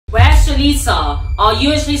Shalisa, are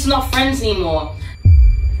you and Shalisa not friends anymore?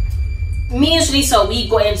 Me and Shalisa, we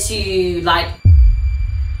got into like...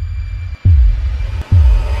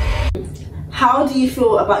 How do you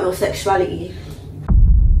feel about your sexuality?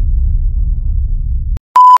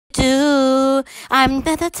 I'm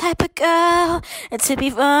not the type of girl to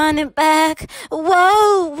be running back.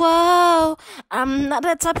 Whoa, whoa. I'm not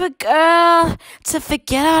the type of girl to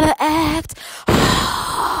forget how to act.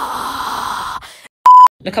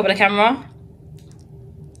 Look up at the camera.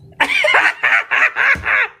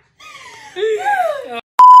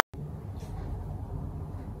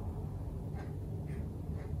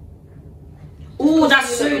 Oh,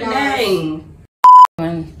 that's so lame.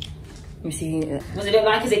 Let me see. Does it look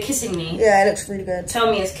like, is it kissing me? Yeah, it looks really good.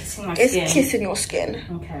 Tell me it's kissing my skin. It's kissing your skin.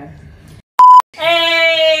 Okay.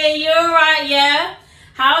 Hey, you alright, yeah?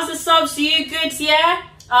 How's the subs? Are you good, yeah?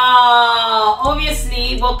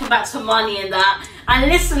 Obviously, welcome back to Money and that.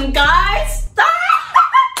 And listen, guys.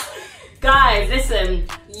 Guys, listen.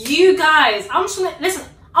 You guys, I'm just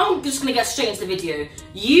gonna get straight into the video.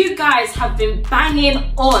 You guys have been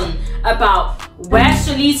banging on about where's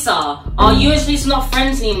Shalisa? Are you and Shalisa not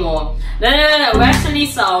friends anymore? No, where's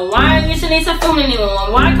Shalisa? Why aren't you Shalisa filming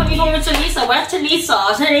anymore? Why can't you film with Shalisa? Where's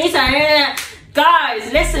Shalisa? Guys,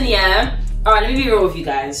 listen, yeah. Alright, let me be real with you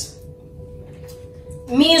guys.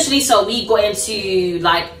 Me and Shalisa, we got into,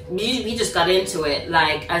 like, we just got into it,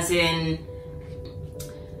 like, as in,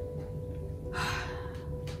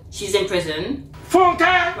 she's in prison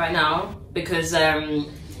right now because the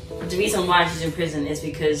reason why she's in prison is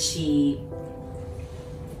because she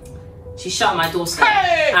shut my doorstep.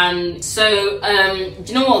 Hey! And so do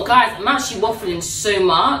you know what, guys, I'm actually waffling so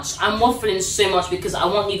much. I'm waffling so much because I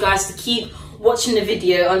want you guys to keep watching the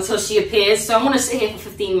video until she appears. So I'm gonna sit here for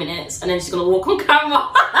 15 minutes and then she's gonna walk on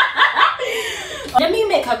camera. Let me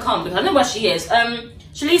make her come because I know where she is.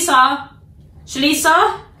 Shalisa,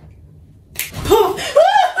 Shalisa.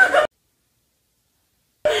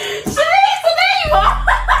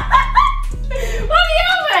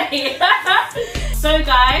 So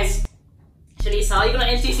guys, Shalisa, are you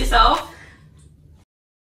gonna introduce yourself?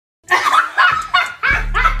 Hey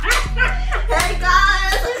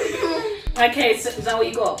guys! Okay, so is that what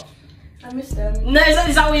you got? I missed them. No, is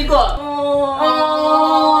that what you got? Oh,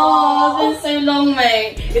 it's been so long,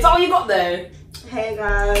 mate. Is that what you got though? Hey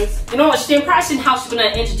guys. You know what, she's been practicing how she's gonna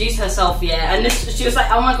introduce herself, yeah? And this, she was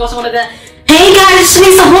like, oh my gosh, I wanted to, hey guys, it's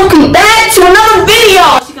Shalisa, welcome back to another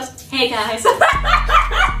video! She goes, hey guys.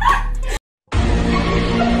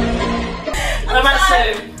 Alright, so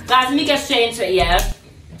guys, let me get straight into it, yeah?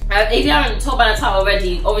 If you haven't told by the title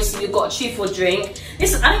already, obviously we've got a truth or drink.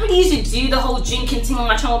 Listen, I don't really usually do the whole drinking thing on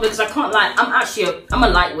my channel because I can't, like, I'm a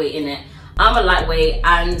lightweight in it. I'm a lightweight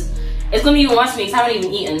and it's gonna be even worse for me because I haven't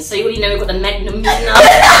even eaten. So you already know we've got the Magnum now.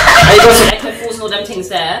 You've got some Echo Falls and all them things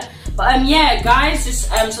there. But yeah, guys, just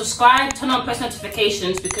subscribe, turn on post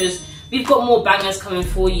notifications because we've got more bangers coming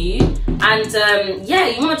for you. And yeah,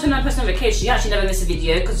 you want to turn on post notifications, you actually never miss a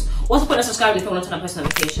video because what's the point of subscribing if you want to turn on post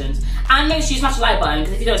notifications? And make sure you smash the like button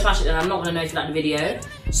because if you don't smash it, then I'm not going to know if you like the video.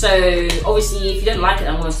 So obviously, if you don't like it,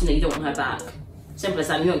 I'm going to assume that you don't want her back. Simple as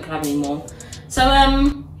that. You don't collab anymore. So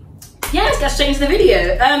yeah, let's get straight into the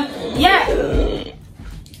video. Yeah.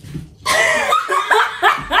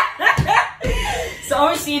 So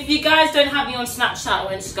obviously, if you guys don't have me on Snapchat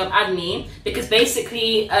or Instagram, add me because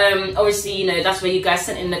basically, obviously, you know, that's where you guys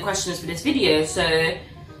sent in the questions for this video. So,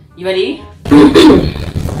 you ready?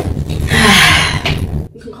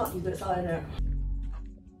 You can cut me, but it's out in there.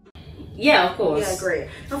 Yeah, of course. Yeah, great.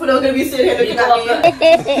 I thought they were going to be sitting here looking at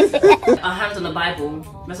me. Our hands on the Bible.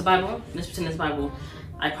 That's the Bible? Let's pretend it's the Bible.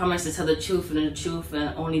 I promise to tell the truth and the truth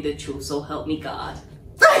and only the truth, so help me God.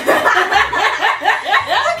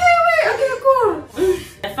 Okay, cool.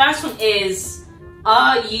 The first one is,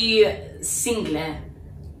 are you single?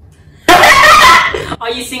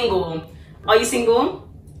 Are you single? Are you single?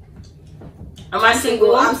 Am I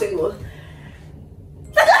single? I'm single.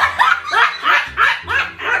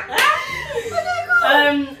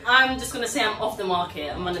 I'm just gonna say I'm off the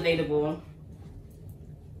market. I'm unavailable.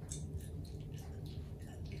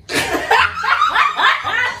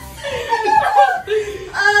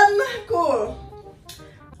 Cool.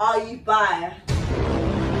 Are you bi?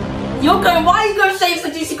 Why are you going straight to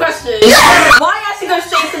the juicy questions? Why are you actually going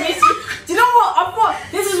straight to the juicy? Do you know what? I thought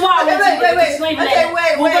this is why I want to do it.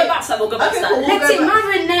 We'll go back to that. We'll go back to that. Let it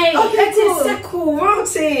marinate. Let it settle.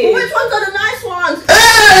 Rotate. Which ones are the nice ones?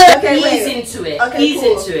 Ease into it. Ease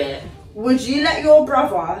into it. Would you let your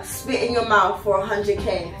brother spit in your mouth for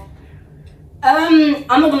 100k? I'm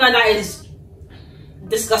not gonna lie, that is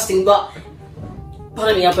disgusting, but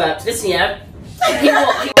pardon me, I burped. Listen, yeah.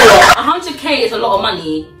 100 100k is a lot of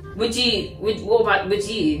money. What would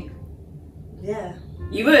you? Yeah.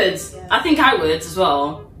 You would? Yeah. I think I would as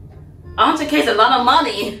well. 100k is a lot of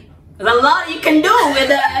money. There's a lot you can do with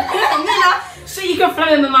it. You know, shit you can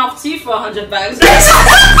throw in my mouth too for 100 bags.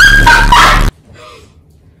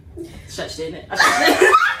 Stretched it, innit?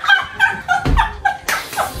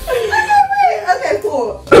 Okay,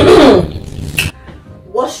 cool.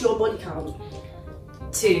 What's your body count?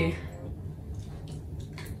 2.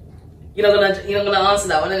 You're not gonna answer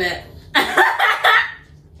that one, innit?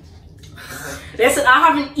 Listen, I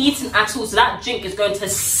haven't eaten at all, so that drink is going to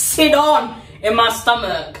sit on in my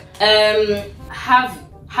stomach. Do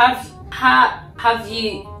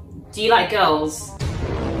you like girls?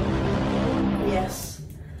 Yes.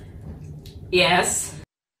 Yes.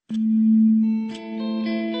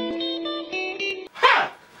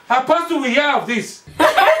 Ha! How fast do we hear of this?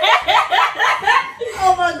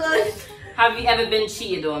 Oh my gosh. Have you ever been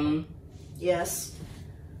cheated on? Yes.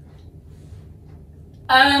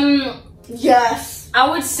 Yes. I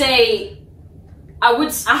would say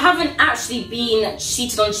I haven't actually been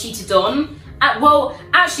cheated on. Well,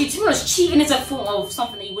 actually, to be honest, cheating is a form of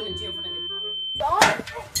something that you wouldn't do in front of your partner.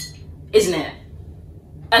 Isn't it?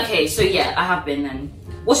 Okay, so yeah, I have been then.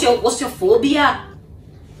 What's your phobia?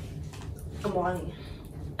 I'm whiny.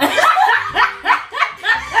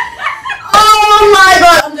 Oh my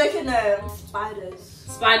god! I'm joking though. Spiders.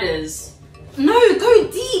 Spiders. No, go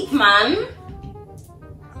deep, man.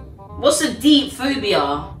 What's a deep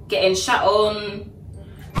phobia? Getting shat on.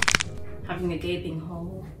 Having a gaping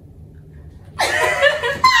hole.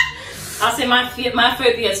 I'll say my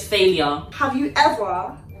phobia is failure. Have you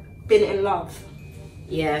ever been in love?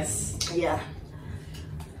 Yes. Yeah.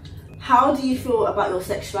 How do you feel about your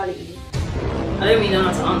sexuality? I don't really know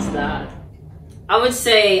how to answer that. I would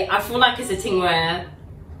say I feel like it's a thing where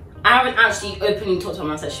I haven't actually openly talked about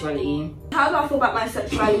my sexuality. How do I feel about my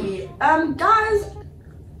sexuality? Guys,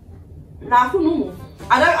 nah, I feel normal.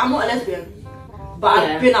 I'm not a lesbian, but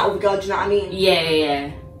Yeah. I've been out with a girl, do you know what I mean?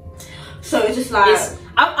 Yeah. So it's just like...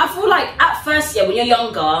 I feel like at first, yeah, when you're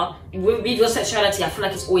younger, with your sexuality, I feel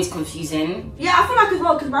like it's always confusing. Yeah, I feel like as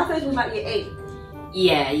well, because my first was like year 8.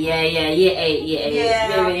 Yeah, year 8,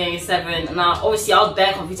 year 7. Now, obviously, I was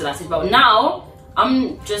bare confused at that, but now,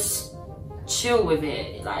 I'm just chill with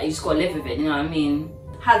it. Like, you just gotta live with it, you know what I mean?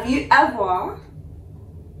 Have you ever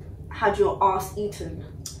had your ass eaten?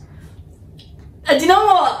 Do you know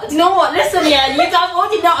what? Listen, yeah, you guys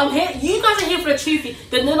already know I'm here. You guys are here for the truth,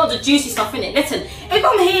 not the juicy stuff, innit? Listen, if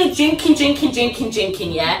I'm here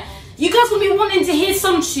drinking, yeah, you guys will be wanting to hear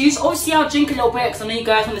some truth. Obviously, I'll drink a little bit because I know you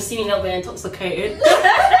guys want to see me a little bit intoxicated.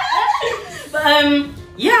 But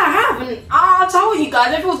yeah, I have, and I told you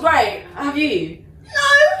guys it feels great. Have you?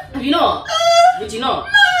 No. Have you not? Would you not?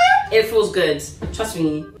 No. It feels good. Trust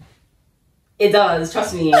me. It does.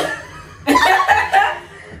 Trust me.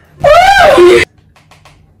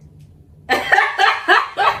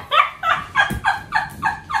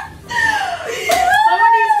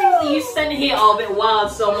 Here are a bit wild,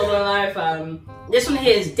 so I'm not gonna lie, fam. This one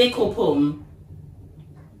here is dick or pum?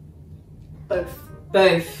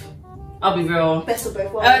 Both. I'll be real. Best of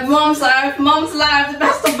both worlds. Mom's life, the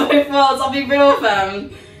best of both worlds. I'll be real, fam.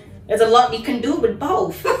 There's a lot you can do with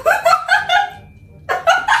both.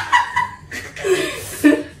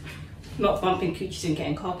 Not bumping coochies and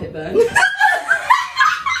getting carpet burn.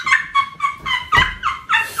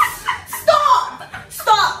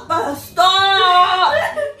 Stop!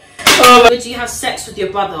 Would you have sex with your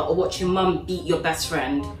brother or watch your mum beat your best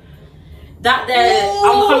friend? That there,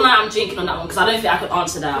 I'm drinking on that one because I don't think I could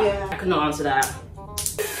answer that. Yeah. I could not answer that.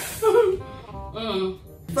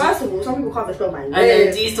 First of all, some people can't spell my name. And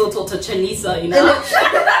then do you still talk to Shalisa, you know?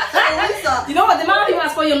 Shalisa. You know what, the amount of people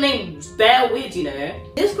that spell your name is bare weird, you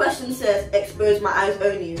know? This question says, expose my eyes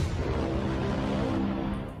only.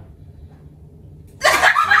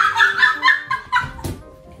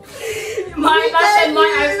 My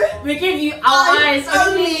eyes. We give you our eyes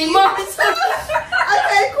only.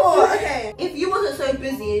 Okay, cool. Okay. If you wasn't so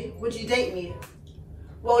busy, would you date me?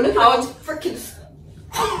 Well, look at how freaking.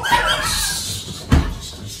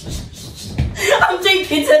 I'm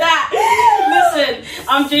drinking to that. Listen,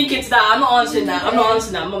 I'm drinking to that. I'm not answering that. I'm not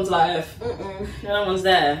answering that. Mum's life. No one's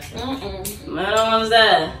there. No one's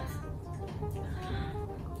there.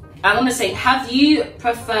 I'm gonna say, have you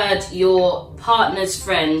preferred your partner's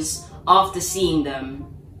friends after seeing them?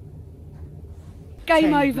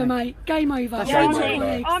 Game over, mate. Game over. Game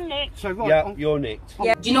over. I'm nicked. So right, yeah, you're nicked.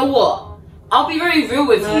 Yeah. Do you know what? I'll be very real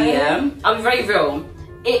with you, yeah? I'll be very real.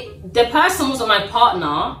 The person wasn't my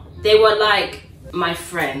partner. They were like my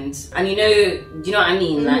friend. And do you know what I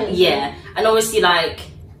mean? Like, yeah. And obviously, like,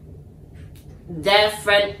 their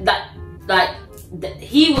friend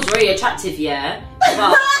he was very attractive, yeah,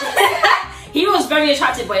 but he was very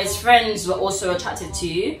attractive, but his friends were also attractive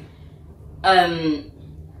too.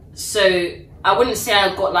 So I wouldn't say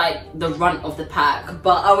I got like the runt of the pack,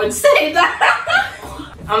 but I would say that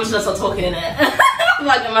I'm just gonna start talking in it. I'm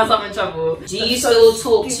like getting myself in trouble. Do you still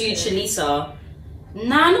talk to Shalisa?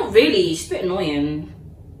 Nah, not really. She's a bit annoying.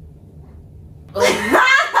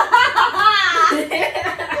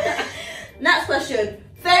 Next question.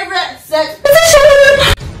 Favorite sex position?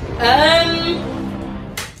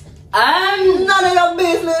 None of your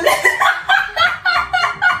business.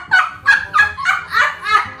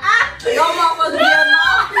 Your motherfuckers get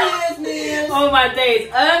my business. Oh my days.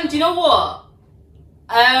 Do you know what?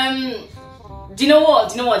 Do you know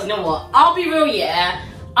what? I'll be real, yeah.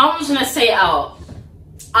 I'm just gonna say it out.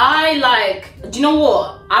 Do you know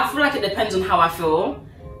what? I feel like it depends on how I feel.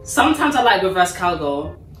 Sometimes I like reverse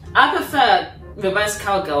cowgirl. I prefer reverse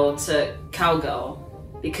cowgirl to cowgirl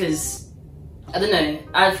because I don't know.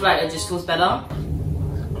 I feel like it just feels better.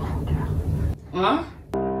 Huh?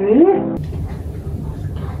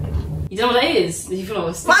 You don't know what that is? You feel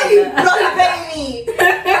like why are you bloody paying me?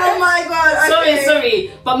 Oh my god. Okay.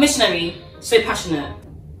 Sorry. But missionary, so passionate.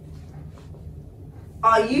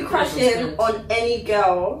 Are you crushing on any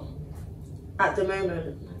girl at the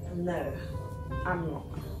moment? No, I'm not.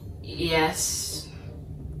 Yes,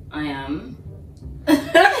 I am.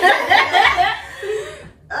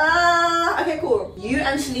 Okay, cool. You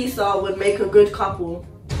and Shalisa would make a good couple.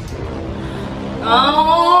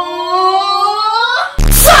 Oh.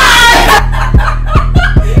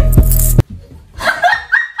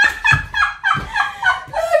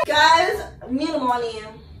 Guys, me and Imxrni,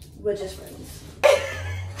 we're just friends.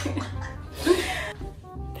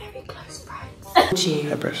 Very close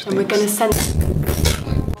friends. And we're gonna send.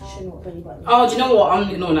 Oh, do you know what? I'm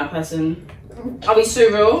ignoring that person. Are we so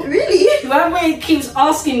real? Really? Whoever keeps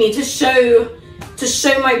asking me to show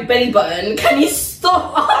my belly button, can you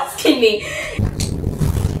stop asking me?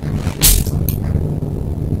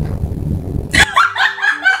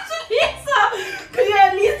 Could you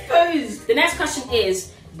at least pose? The next question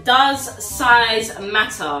is, does size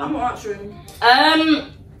matter? I'm answering.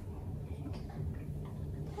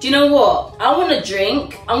 Do you know what? I want to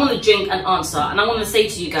drink and answer, and I want to say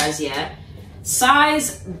to you guys, yeah,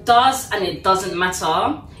 size does and it doesn't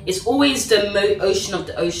matter. It's always the motion of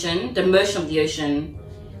the ocean,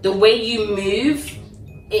 the way you move.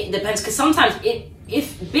 It depends, because sometimes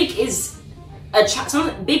if big is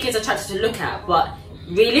attractive to look at, but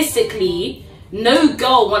realistically, no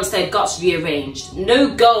girl wants their guts rearranged.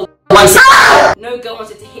 No girl wants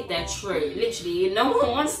it to hit their throat. Literally, no one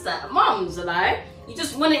wants that. Mums are like, you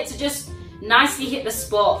just want it to just nicely hit the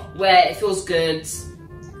spot where it feels good.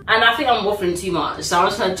 And I think I'm waffling too much, so I'm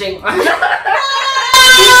just gonna drink.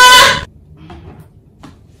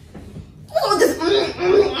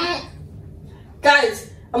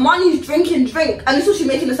 Guys, Imxrni's drinking drink, and this is what she's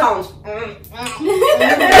making the sounds.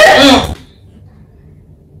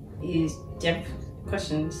 Do you have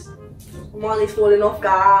questions? Imxrni's falling off,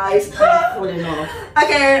 guys. Falling off.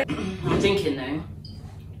 Okay. I'm drinking though.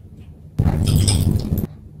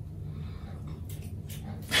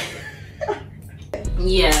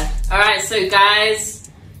 Yeah. Alright, so guys,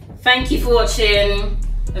 thank you for watching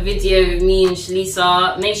a video of me and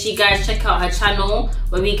Shalisa. Make sure you guys check out her channel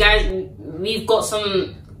where we've got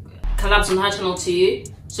some collabs on her channel too.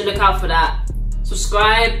 So look out for that.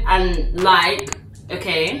 Subscribe and like,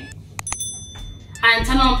 okay? And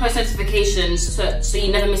turn on post notifications so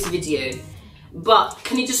you never miss a video. But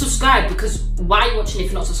can you just subscribe, because why are you watching if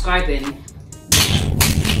you're not subscribing?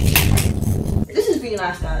 This is really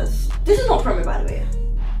nice, guys. This is not promo, by the way,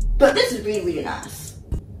 but this is really, really nice.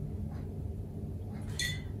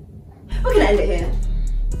 We're gonna end it here.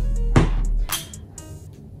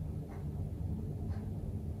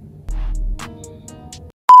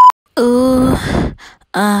 Ooh,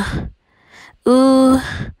 ooh,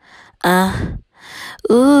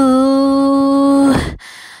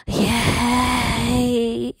 yeah.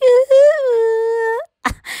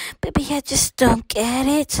 Baby, I just don't get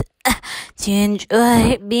it. Do you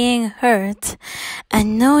enjoy being hurt? I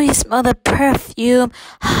know you smell the perfume,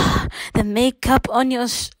 the makeup on your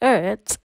shirt.